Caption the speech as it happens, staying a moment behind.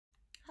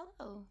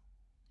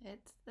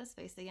It's this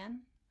face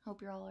again.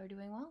 Hope you all are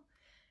doing well.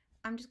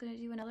 I'm just gonna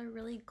do another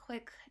really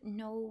quick,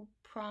 no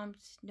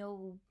prompt,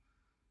 no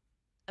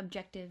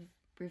objective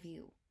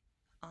review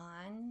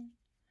on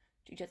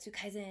Jujutsu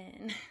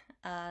Kaisen,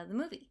 the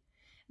movie,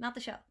 not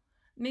the show.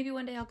 Maybe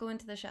one day I'll go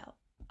into the show,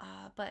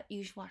 but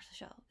you should watch the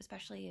show,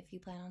 especially if you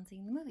plan on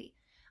seeing the movie.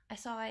 I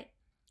saw it,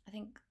 I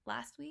think,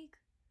 last week,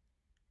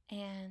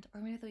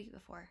 or maybe the week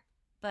before,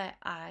 but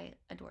I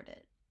adored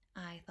it.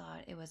 I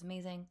thought it was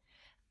amazing.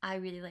 I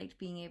really liked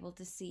being able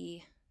to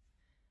see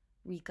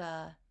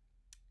Rika,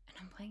 and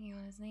I'm blanking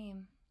on his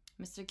name,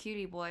 Mr.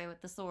 Cutie Boy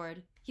with the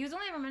sword. He was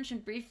only ever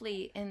mentioned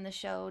briefly in the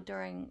show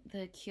during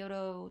the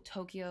Kyoto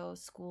Tokyo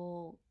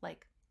school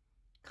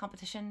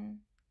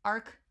competition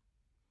arc,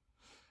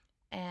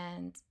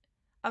 and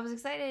I was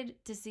excited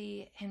to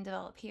see him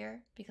develop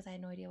here because I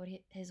had no idea what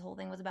his whole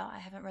thing was about. I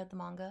haven't read the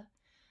manga,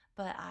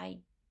 but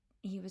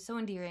he was so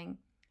endearing.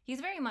 He's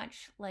very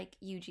much like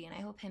Yuji, and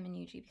I hope him and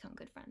Yuji become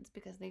good friends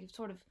because they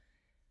don't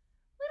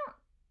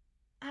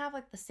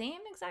have the same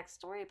exact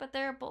story, but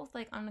they're both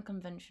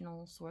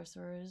unconventional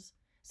sorcerers.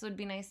 So it'd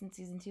be nice in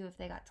season 2 if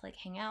they got to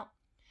hang out.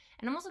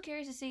 And I'm also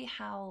curious to see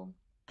how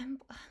I'm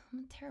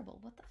terrible.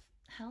 What the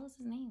hell is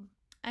his name?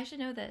 I should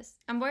know this.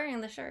 I'm wearing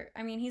the shirt.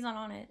 I mean, he's not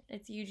on it.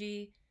 It's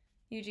Yuji,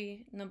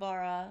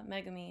 Nobara,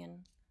 Megumi,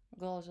 and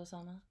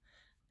Gojo-sama.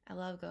 I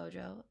love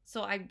Gojo.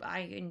 So I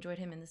enjoyed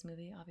him in this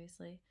movie,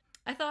 obviously.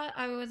 I thought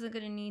I wasn't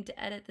going to need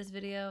to edit this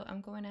video. I'm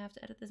going to have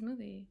to edit this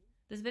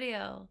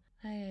video.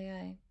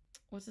 Hi.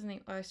 What's his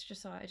name? Oh, I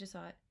just saw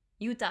it.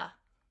 Yuta.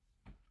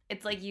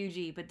 It's like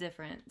Yuji, but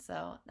different.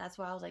 So that's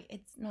why I was like,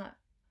 it's not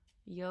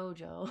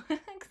Yojo.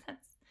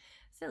 That's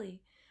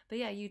silly. But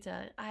yeah,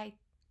 Yuta. I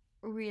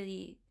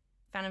really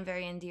found him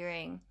very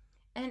endearing.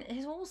 And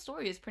his whole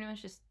story is pretty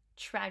much just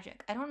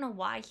tragic. I don't know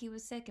why he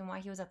was sick and why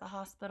he was at the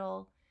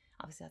hospital.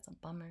 Obviously, that's a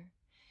bummer.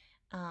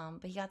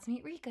 But he got to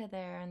meet Rika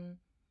there, and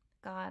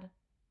God,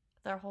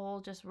 their whole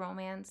just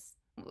romance.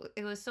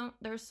 There was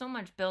so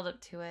much build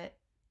up to it.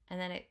 And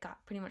then it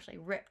got pretty much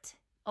ripped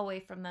away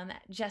from them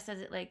just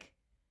as it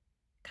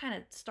kind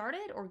of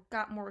started or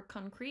got more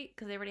concrete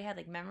because they already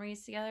had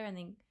memories together and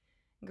they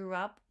grew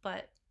up.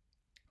 But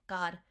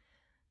God,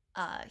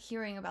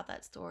 hearing about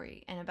that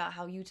story and about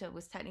how Yuta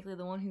was technically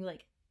the one who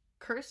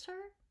cursed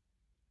her,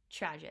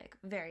 tragic,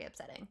 very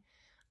upsetting.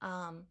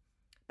 But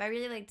I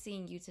really liked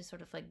seeing Yuta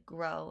sort of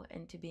grow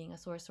into being a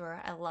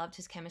sorcerer. I loved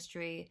his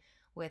chemistry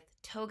with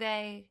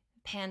Toge,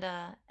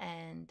 Panda,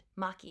 and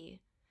Maki.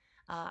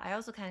 I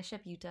also kind of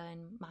ship Yuta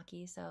and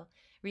Maki, so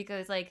Rika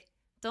is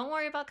don't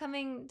worry about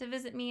coming to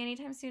visit me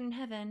anytime soon in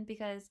heaven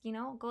because,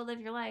 go live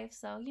your life.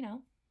 So,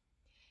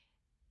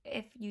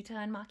 if Yuta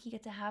and Maki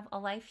get to have a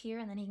life here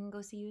and then he can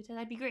go see Yuta,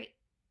 that'd be great.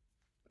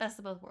 Best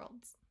of both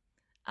worlds.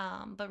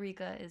 But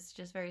Rika is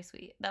just very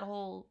sweet. That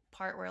whole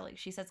part where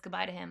she says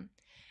goodbye to him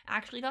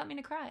actually got me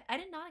to cry. I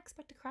did not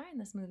expect to cry in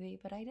this movie,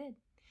 but I did.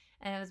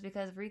 And it was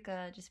because of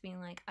Rika just being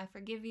I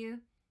forgive you.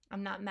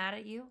 I'm not mad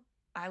at you.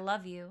 I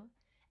love you.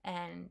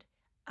 And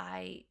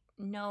I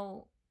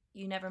know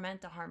you never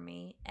meant to harm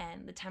me,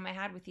 and the time I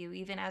had with you,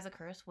 even as a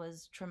curse,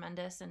 was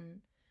tremendous,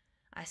 and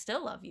I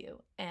still love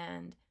you,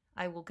 and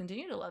I will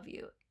continue to love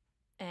you,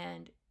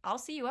 and I'll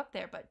see you up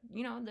there, but,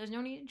 there's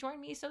no need to join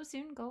me so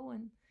soon. Go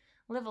and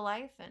live a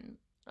life, and,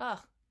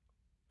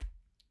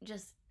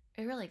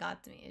 it really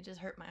got to me. It just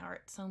hurt my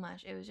heart so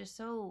much. It was just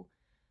so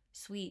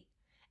sweet,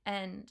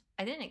 and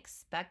I didn't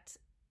expect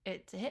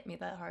it to hit me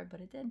that hard, but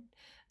it did.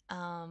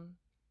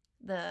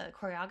 The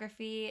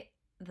choreography,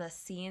 the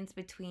scenes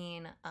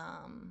between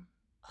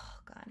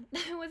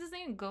what's his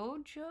name?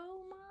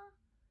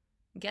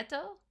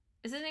 Geto?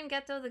 Is his name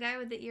Geto, the guy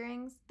with the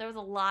earrings? There was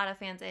a lot of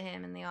fans of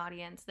him in the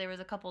audience. There was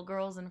a couple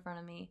girls in front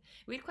of me.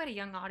 We had quite a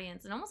young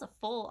audience and almost a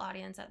full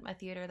audience at my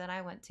theater that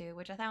I went to,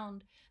 which I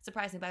found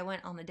surprising, but I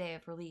went on the day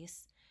of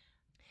release.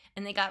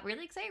 And they got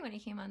really excited when he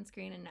came on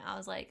screen, and I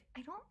was like,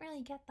 I don't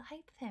really get the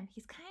hype of him.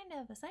 He's kind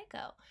of a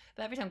psycho.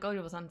 But every time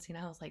Gojo was on screen,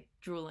 I was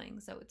drooling,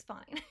 so it's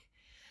fine.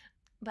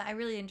 But I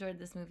really enjoyed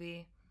this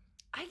movie.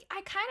 I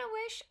kind of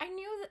wish I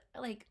knew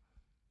that,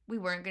 we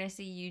weren't going to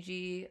see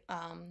Yuji,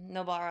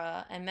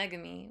 Nobara, and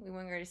Megumi. We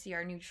weren't going to see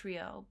our new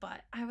trio,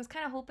 but I was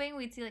kind of hoping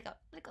we'd see, a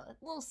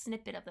little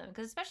snippet of them,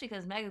 especially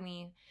because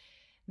Megumi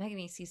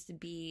seems to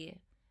be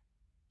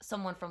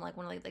someone from,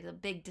 one of, the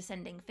big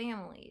descending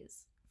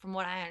families, from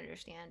what I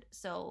understand.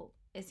 So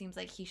it seems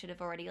like he should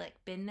have already,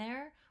 been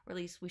there, or at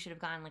least we should have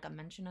gotten, a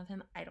mention of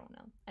him. I don't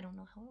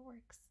know how it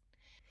works.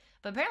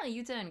 But apparently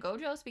Yuta and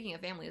Gojo, speaking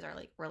of families, are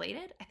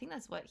related. I think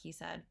that's what he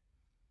said.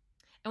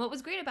 And what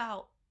was great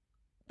about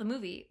the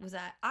movie was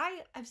that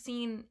I've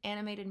seen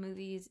animated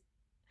movies,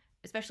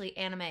 especially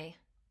anime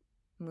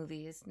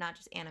movies, not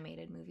just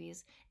animated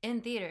movies,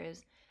 in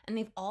theaters, and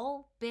they've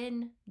all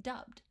been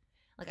dubbed.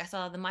 I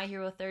saw the My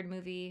Hero 3rd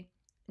movie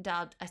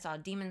dubbed. I saw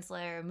Demon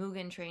Slayer,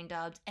 Mugen Train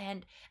dubbed,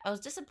 and I was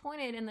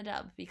disappointed in the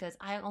dub because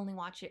I only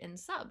watch it in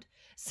subbed.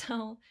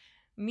 So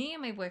me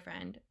and my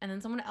boyfriend, and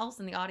then someone else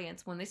in the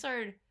audience, when they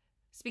started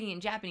speaking in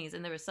Japanese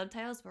and there were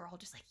subtitles, we were all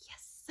just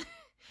yes.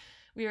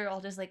 We were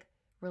all just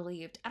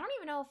relieved. I don't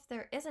even know if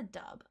there is a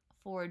dub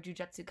for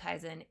Jujutsu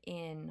Kaisen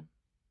in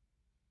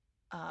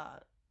uh,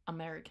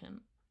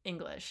 American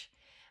English,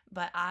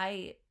 but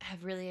I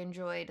have really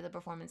enjoyed the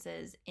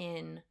performances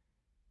in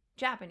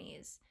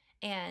Japanese.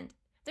 And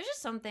there's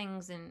just some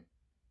things in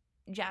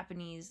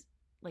Japanese,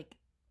 like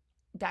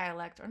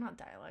dialect, or not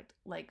dialect,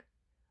 like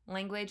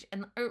language,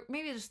 and or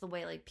maybe just the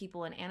way like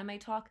people in anime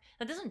talk,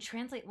 that doesn't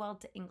translate well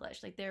to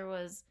English. Like there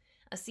was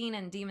a scene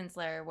in Demon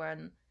Slayer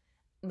when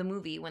the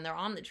movie, when they're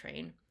on the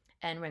train,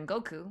 and when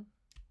Goku,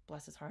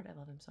 bless his heart, I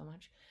love him so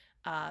much,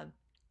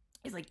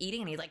 is like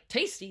eating and he's like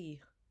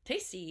tasty,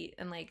 tasty,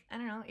 and like I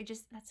don't know, it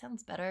just, that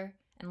sounds better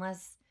and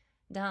less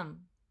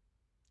dumb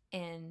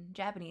in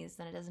Japanese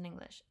than it does in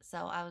English. So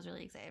I was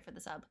really excited for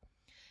the sub.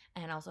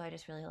 And also I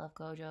just really love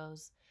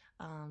Gojo's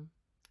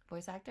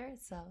voice actor,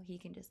 so he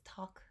can just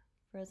talk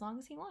for as long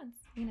as he wants.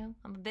 You know,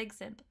 I'm a big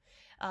simp.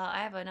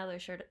 I have another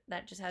shirt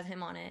that just has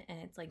him on it, and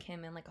it's like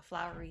him in like a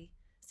flowery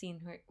scene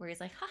where he's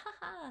like, ha ha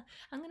ha,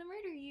 I'm gonna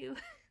murder you.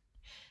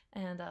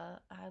 And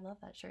I love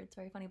that shirt. It's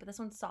very funny. But this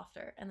one's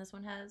softer, and this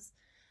one has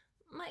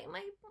my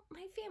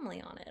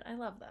family on it. I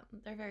love them.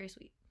 They're very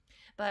sweet.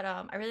 But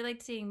I really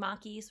liked seeing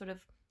Maki sort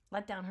of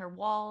let down her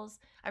walls.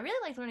 I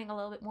really liked learning a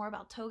little bit more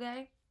about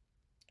Toge,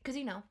 because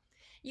you know,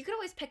 you could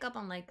always pick up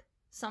on like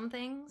some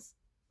things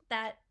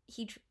that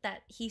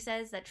he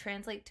says that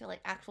translate to like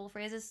actual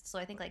phrases. So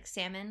I think like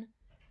salmon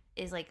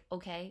is like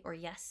okay or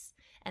yes,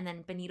 and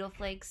then bonito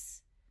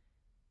flakes,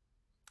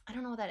 I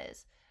don't know what that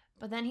is,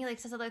 but then he like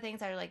says other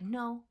things that are like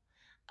no,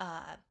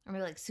 or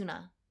maybe like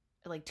suna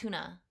or like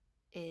tuna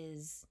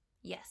is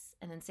yes,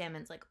 and then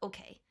salmon's like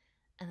okay,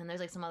 and then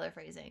there's like some other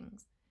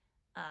phrasings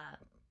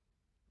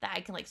that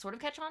I can like sort of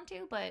catch on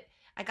to, but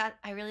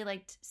I really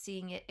liked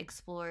seeing it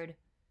explored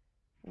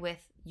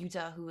with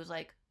Yuta, who was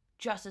like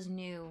just as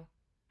new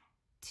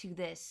to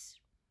this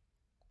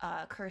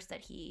curse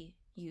that he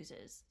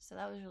uses. So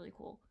that was really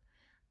cool.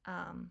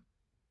 I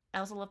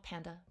also love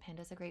Panda.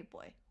 Panda's a great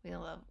boy.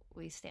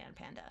 We stand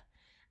Panda.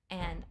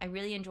 And I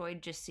really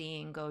enjoyed just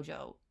seeing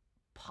Gojo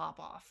pop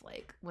off,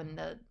 like when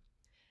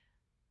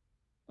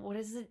what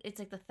is it? It's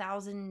like the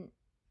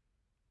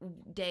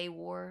 1,000-day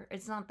war.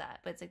 It's not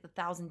that, but it's like the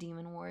 1,000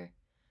 demon war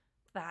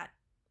that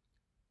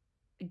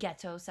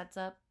Geto sets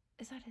up.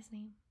 Is that his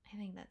name? I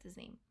think that's his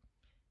name.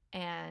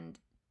 And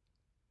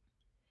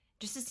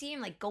just to see him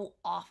like go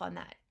off on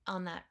that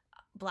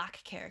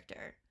black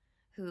character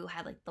who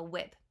had like the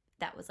whip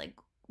that was like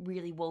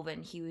really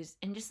woven. He was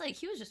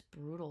just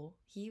brutal.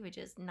 He would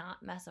just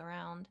not mess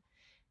around.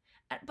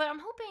 But I'm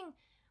hoping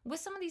with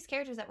some of these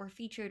characters that were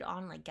featured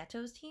on like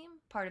Geto's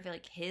team, part of it,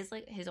 like his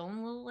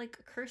own little like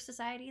curse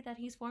society that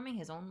he's forming,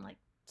 his own like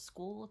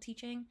school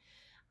teaching.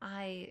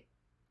 I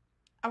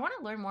want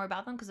to learn more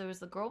about them, because there was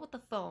the girl with the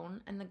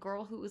phone and the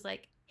girl who was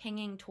like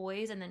hanging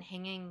toys and then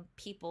hanging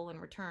people in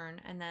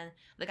return, and then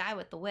the guy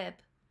with the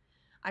whip.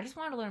 I just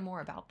wanted to learn more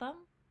about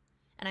them,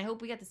 and I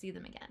hope we get to see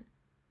them again.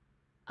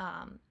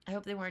 I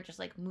hope they weren't just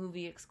like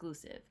movie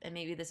exclusive, and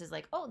maybe this is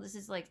like, oh, this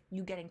is like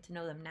you getting to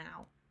know them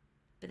now,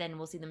 but then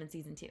we'll see them in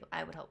season 2.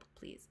 I would hope,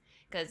 please,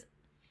 because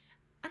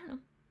I don't know.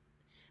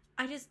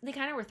 They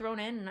kind of were thrown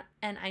in,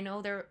 and I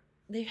know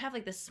they have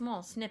like this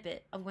small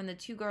snippet of when the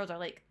two girls are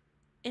like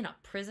in a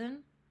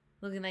prison,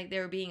 looking like they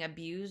were being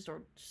abused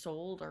or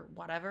sold or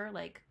whatever.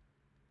 Like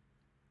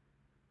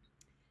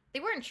they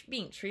weren't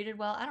being treated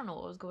well. I don't know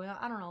what was going on.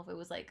 I don't know if it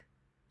was like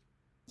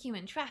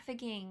human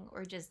trafficking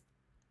or just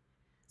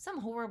some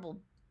horrible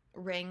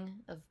ring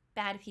of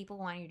bad people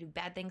wanting to do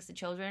bad things to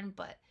children,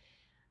 but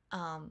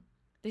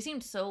they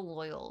seemed so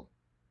loyal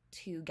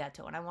to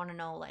Geto, and I want to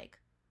know like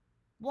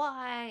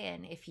why,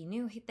 and if he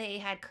knew they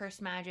had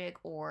curse magic,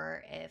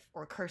 or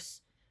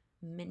curse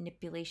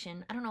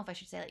manipulation. I don't know if I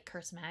should say like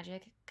curse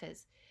magic,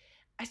 because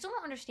I still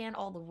don't understand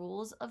all the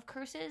rules of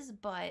curses,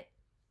 but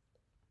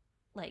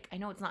like I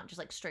know it's not just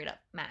like straight up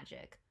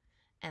magic,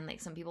 and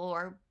like some people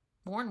are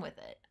born with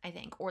it, I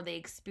think, or they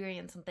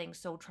experience something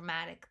so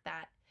traumatic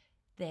that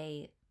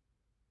they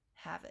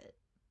have it.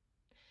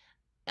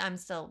 I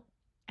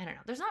don't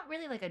know. There's not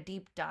really like a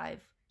deep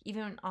dive,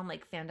 even on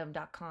like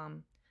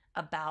fandom.com,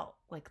 about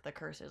like the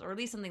curses, or at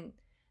least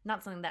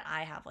not something that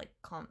I have like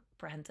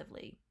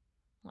comprehensively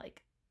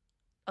like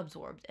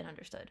absorbed and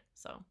understood.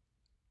 So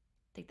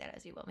take that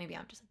as you will. Maybe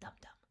I'm just a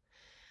dum-dum.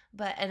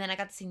 But, and then I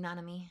got to see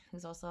Nanami,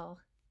 who's also,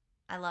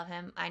 I love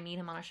him. I need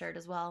him on a shirt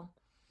as well.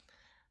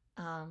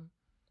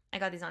 I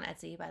got these on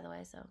Etsy, by the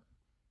way, so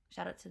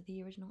shout out to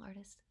the original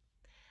artist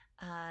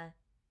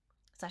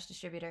 /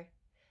 distributor.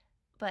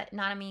 But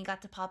Nanami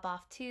got to pop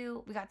off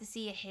too. We got to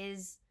see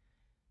his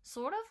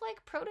sort of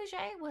like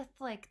protege with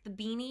like the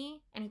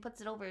beanie, and he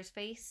puts it over his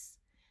face.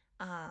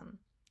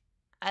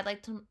 I'd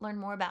like to learn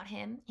more about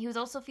him. He was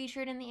also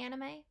featured in the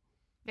anime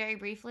very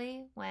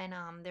briefly when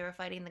they were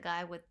fighting the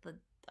guy with the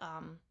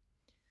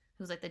who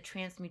was like the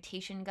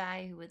transmutation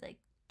guy who would like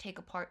take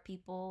apart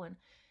people, and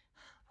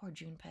poor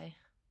Junpei.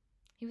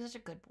 He was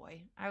such a good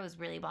boy. I was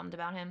really bummed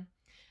about him.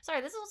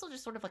 Sorry, this is also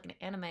just sort of like an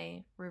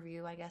anime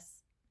review, I guess,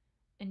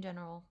 in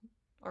general,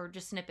 or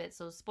just snippets,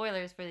 so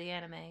spoilers for the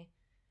anime.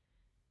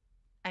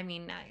 I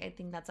mean, I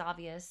think that's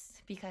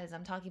obvious because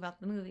I'm talking about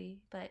the movie,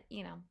 but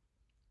you know,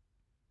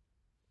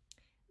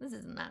 this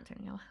is not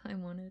turning out how I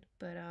wanted.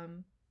 But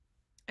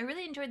I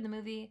really enjoyed the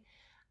movie.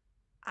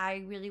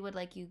 I really would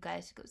like you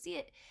guys to go see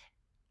it.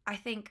 I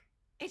think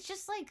it's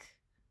just like,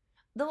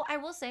 though I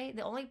will say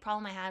the only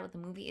problem I had with the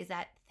movie is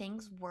that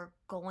things were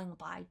going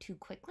by too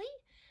quickly.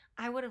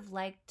 I would have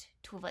liked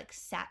to have like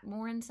sat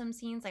more in some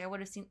scenes. Like I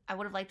would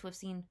have liked to have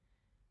seen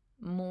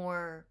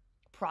more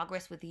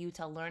progress with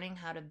Yuta learning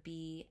how to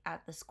be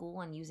at the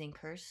school and using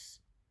curse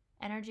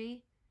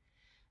energy,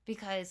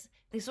 because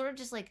they sort of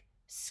just like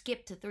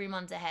skip to 3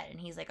 months ahead and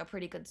he's like a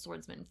pretty good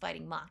swordsman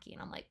fighting Maki,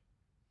 and I'm like,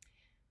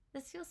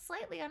 this feels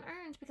slightly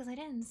unearned because I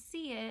didn't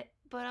see it,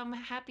 but I'm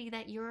happy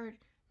that you're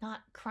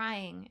not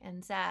crying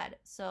and sad,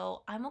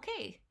 so I'm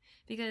okay.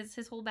 Because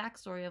his whole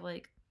backstory of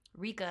like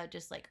Rika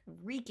just like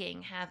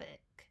wreaking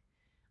havoc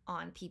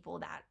on people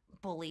that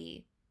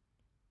bully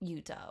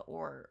Yuta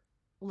or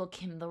look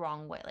him the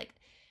wrong way. Like,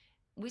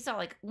 we saw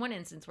like one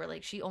instance where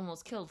like she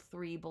almost killed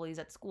 3 bullies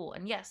at school,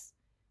 and yes,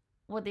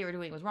 what they were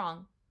doing was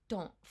wrong.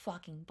 Don't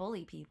fucking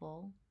bully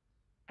people.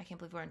 I can't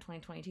believe we're in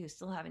 2022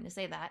 still having to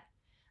say that.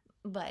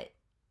 But,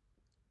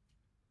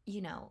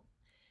 you know,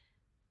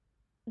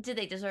 did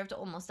they deserve to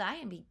almost die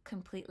and be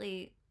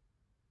completely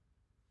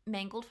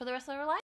mangled for the rest of their life?